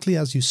 exactly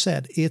as you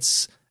said,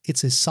 it's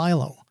a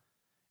silo.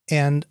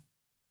 And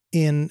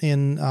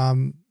in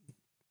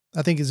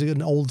I think it's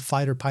an old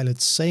fighter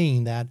pilot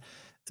saying that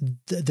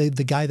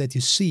the guy that you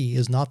see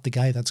is not the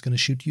guy that's going to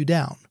shoot you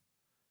down.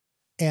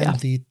 And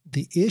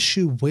the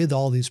issue with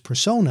all these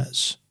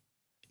personas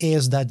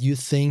is that you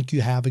think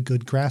you have a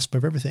good grasp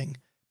of everything,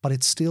 but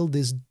it's still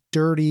this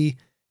dirty,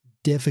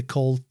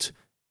 difficult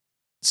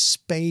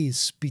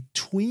space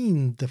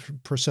between the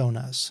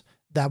personas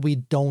that we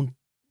don't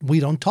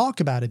talk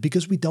about it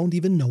because we don't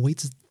even know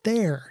it's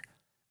there.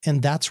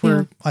 And that's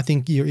where I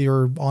think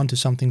you're onto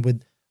something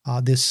with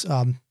this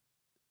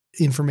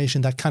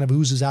information that kind of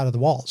oozes out of the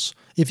walls.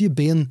 If you've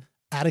been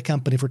at a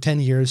company for 10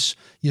 years,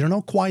 you don't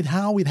know quite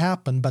how it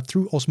happened, but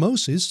through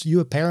osmosis, you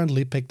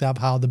apparently picked up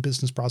how the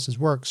business process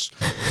works.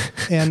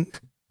 And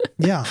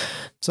yeah,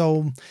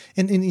 so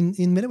in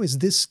many ways,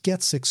 this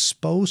gets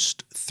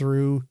exposed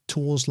through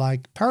tools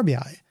like Power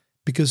BI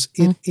because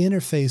it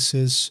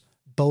interfaces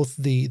both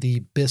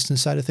the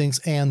business side of things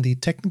and the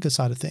technical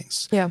side of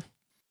things. Yeah.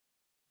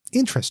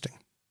 Interesting.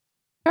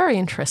 Very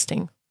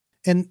interesting.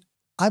 And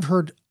I've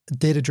heard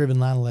data-driven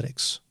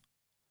analytics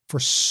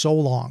for so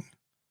long.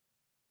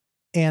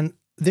 And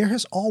there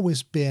has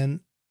always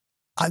been,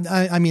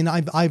 I mean,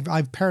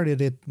 I've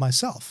parroted it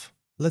myself.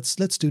 Let's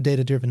do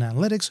data-driven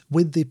analytics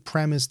with the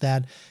premise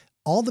that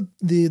all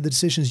the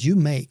decisions you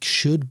make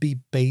should be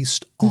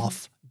based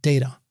off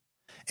data.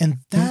 And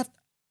that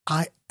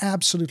I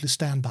absolutely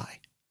stand by.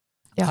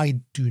 Yeah.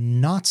 I do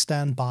not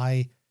stand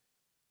by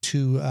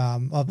to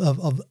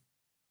of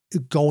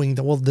going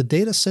that, well, the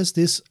data says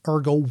this,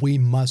 ergo we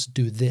must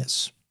do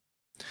this.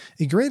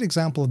 A great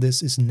example of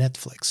this is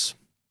Netflix.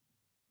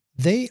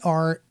 They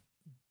are,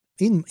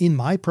 in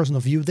my personal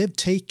view, they've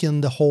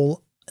taken the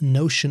whole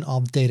notion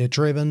of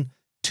data-driven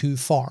too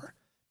far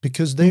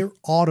because they're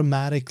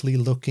automatically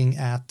looking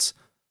at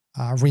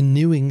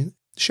renewing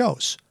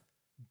shows.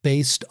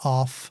 based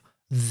off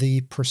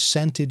the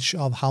percentage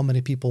of how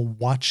many people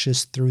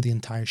watches through the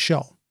entire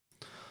show.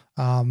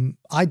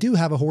 I do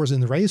have a horse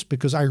in the race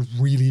because I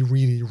really,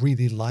 really,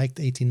 really liked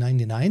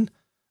 1899.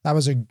 That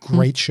was a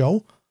great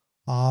show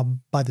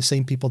by the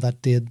same people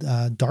that did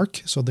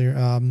Dark. So they're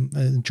a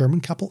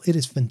German couple. It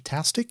is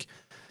fantastic.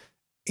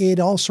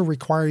 It also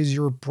requires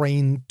your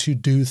brain to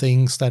do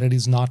things that it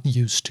is not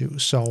used to.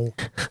 So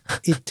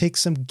it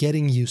takes some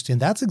getting used to.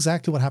 And that's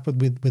exactly what happened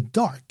with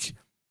Dark.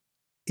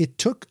 It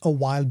took a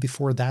while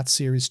before that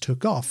series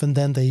took off. And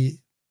then they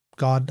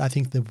got, I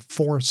think, the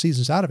 4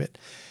 seasons out of it.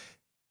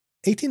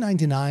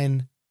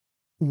 1899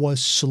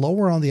 was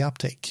slower on the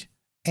uptake.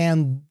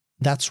 And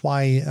that's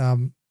why,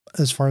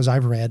 as far as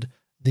I've read,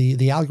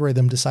 the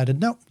algorithm decided,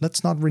 no,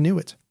 let's not renew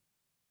it.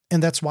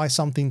 And that's why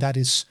something that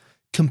is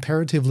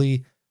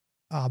comparatively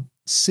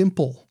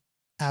simple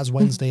as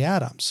Wednesday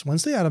Addams.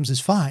 Wednesday Addams is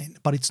fine,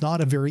 but it's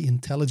not a very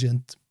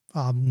intelligent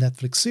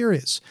Netflix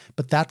series.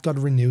 But that got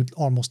renewed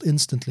almost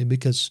instantly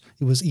because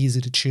it was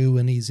easy to chew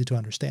and easy to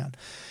understand.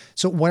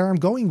 So where I'm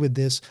going with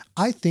this,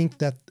 I think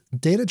that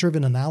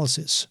data-driven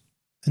analysis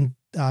and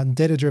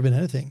data-driven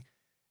anything,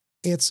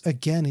 it's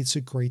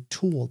a great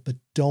tool, but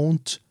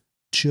don't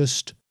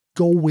just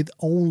go with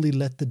only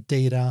let the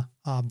data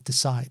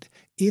decide.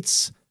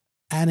 It's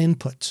an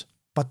input,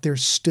 but there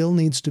still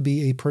needs to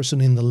be a person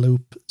in the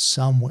loop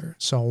somewhere.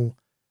 So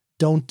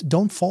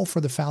don't fall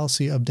for the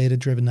fallacy of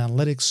data-driven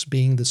analytics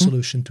being the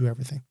solution to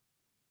everything.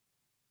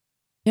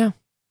 Yeah,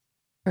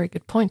 very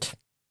good point.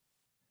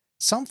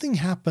 Something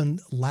happened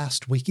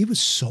last week. It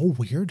was so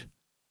weird.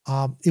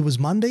 It was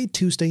Monday,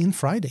 Tuesday, and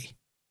Friday.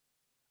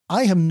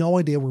 I have no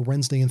idea where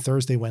Wednesday and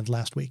Thursday went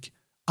last week.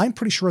 I'm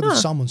pretty sure that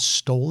someone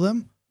stole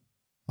them.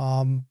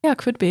 Yeah,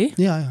 could be.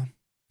 Yeah.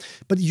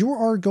 But you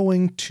are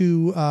going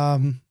to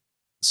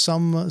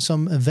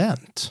some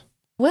event.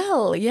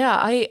 Well, yeah,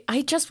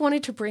 I just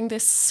wanted to bring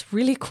this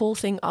really cool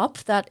thing up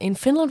that in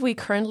Finland we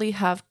currently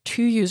have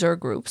 2 user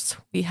groups.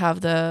 We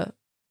have the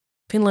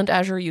Finland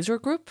Azure user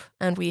group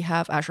and we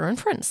have Azure and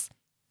Friends.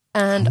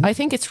 And I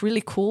think it's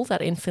really cool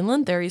that in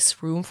Finland there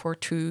is room for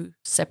 2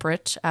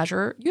 separate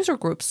Azure user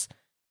groups.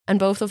 And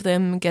both of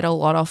them get a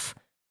lot of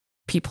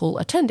people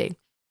attending.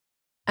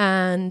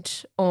 And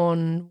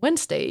on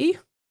Wednesday,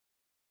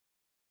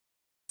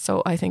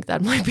 so I think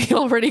that might be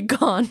already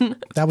gone.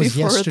 That was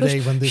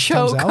yesterday when this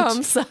show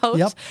comes out.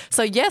 Yep.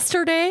 So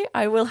yesterday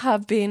I will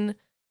have been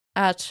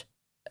at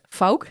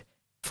FAUG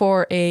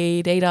for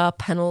a data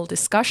panel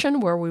discussion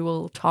where we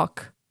will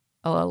talk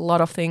a lot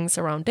of things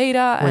around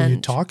data. Where and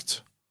you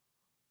talked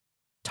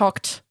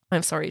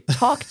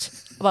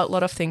about a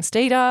lot of things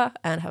data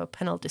and have a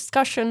panel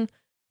discussion.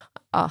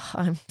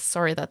 I'm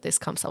sorry that this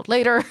comes out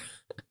later.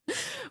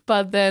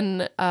 But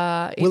then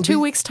in 2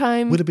 weeks'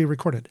 time... Will it be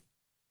recorded?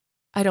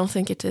 I don't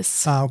think it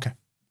is. Okay.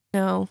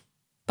 No.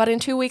 But in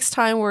 2 weeks'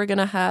 time, we're going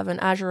to have an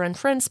Azure and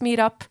Friends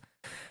meetup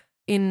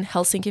in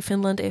Helsinki,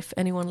 Finland. If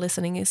anyone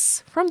listening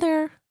is from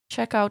there,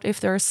 check out if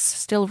there's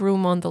still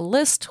room on the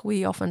list.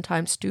 We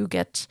oftentimes do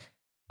get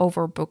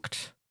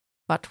overbooked,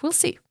 but we'll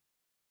see.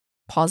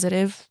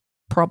 Positive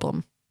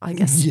problem, I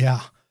guess.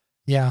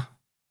 Yeah,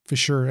 for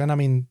sure. And I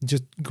mean,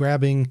 just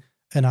grabbing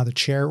another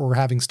chair or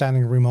having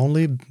standing room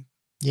only,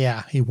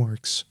 yeah, it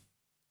works.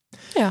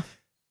 Yeah,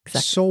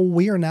 exactly. So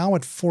we are now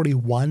at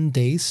 41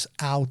 days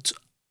out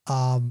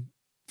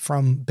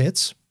from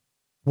Bits,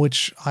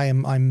 which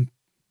I'm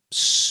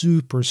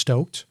super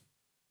stoked.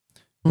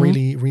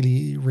 Really,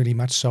 really, really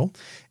much so.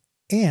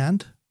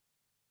 And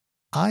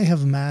I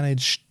have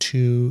managed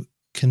to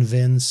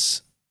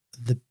convince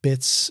the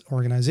Bits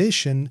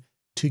organization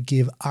to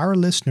give our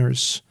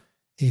listeners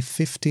a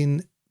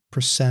 15%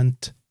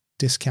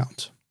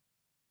 discount.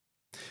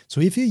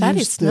 So if you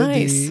use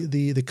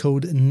the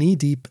code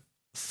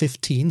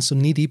KNEEDEEP15, so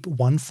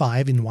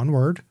KNEEDEEP15 in one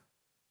word,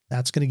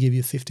 that's going to give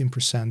you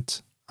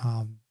 15%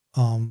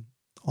 on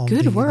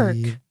Good work.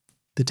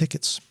 The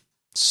tickets.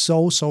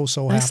 So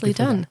nicely happy for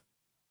done. that.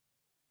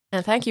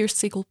 And thank you,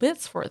 Sequel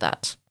Bits, for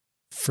that.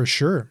 For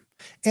sure.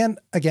 And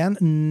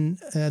again,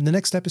 the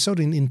next episode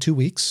in 2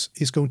 weeks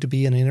is going to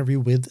be an interview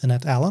with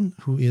Annette Allen,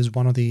 who is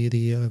one of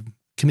the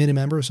committee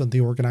members and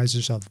the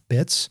organizers of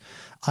Bits.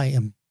 I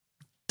am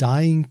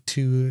dying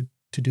to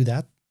do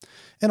that.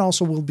 And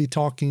also we'll be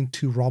talking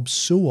to Rob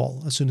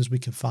Sewell as soon as we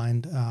can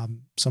find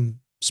some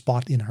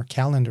spot in our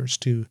calendars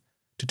to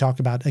talk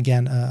about,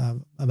 again,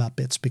 about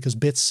Bits, because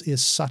Bits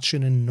is such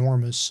an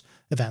enormous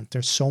event.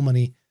 There's so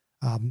many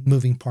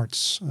moving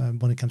parts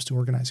when it comes to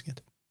organizing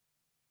it.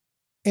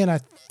 And I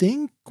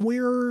think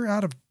we're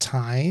out of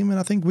time, and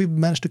I think we've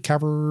managed to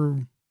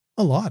cover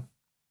a lot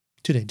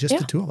today, just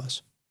the 2 of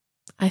us.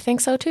 I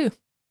think so too.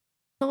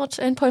 Not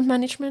endpoint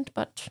management,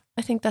 but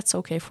I think that's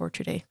okay for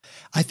today.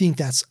 I think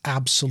that's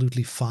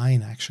absolutely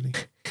fine, actually.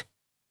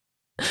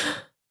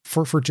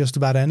 for just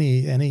about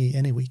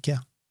any week, yeah.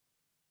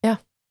 Yeah.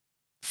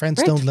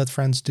 Friends don't let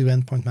friends do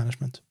endpoint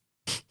management.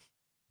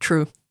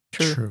 True.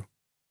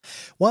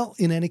 Well,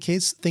 in any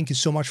case, thank you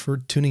so much for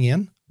tuning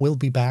in. We'll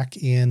be back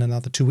in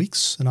another 2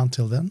 weeks. And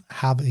until then,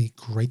 have a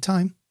great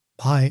time.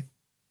 Bye.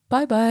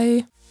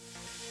 Bye-bye.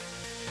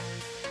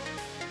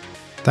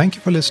 Thank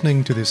you for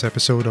listening to this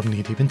episode of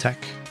Knee Deep in Tech.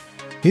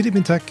 Knee Deep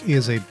in Tech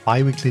is a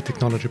bi-weekly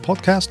technology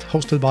podcast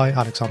hosted by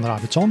Alexander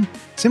Arvidsson,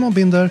 Simon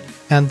Binder,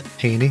 and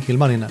Heini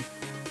Hilmarinen.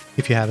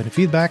 If you have any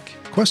feedback,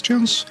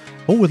 questions,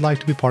 or would like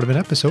to be part of an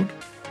episode,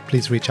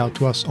 please reach out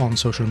to us on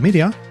social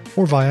media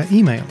or via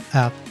email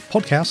at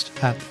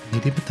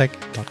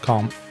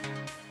podcast@kneedeepintech.com.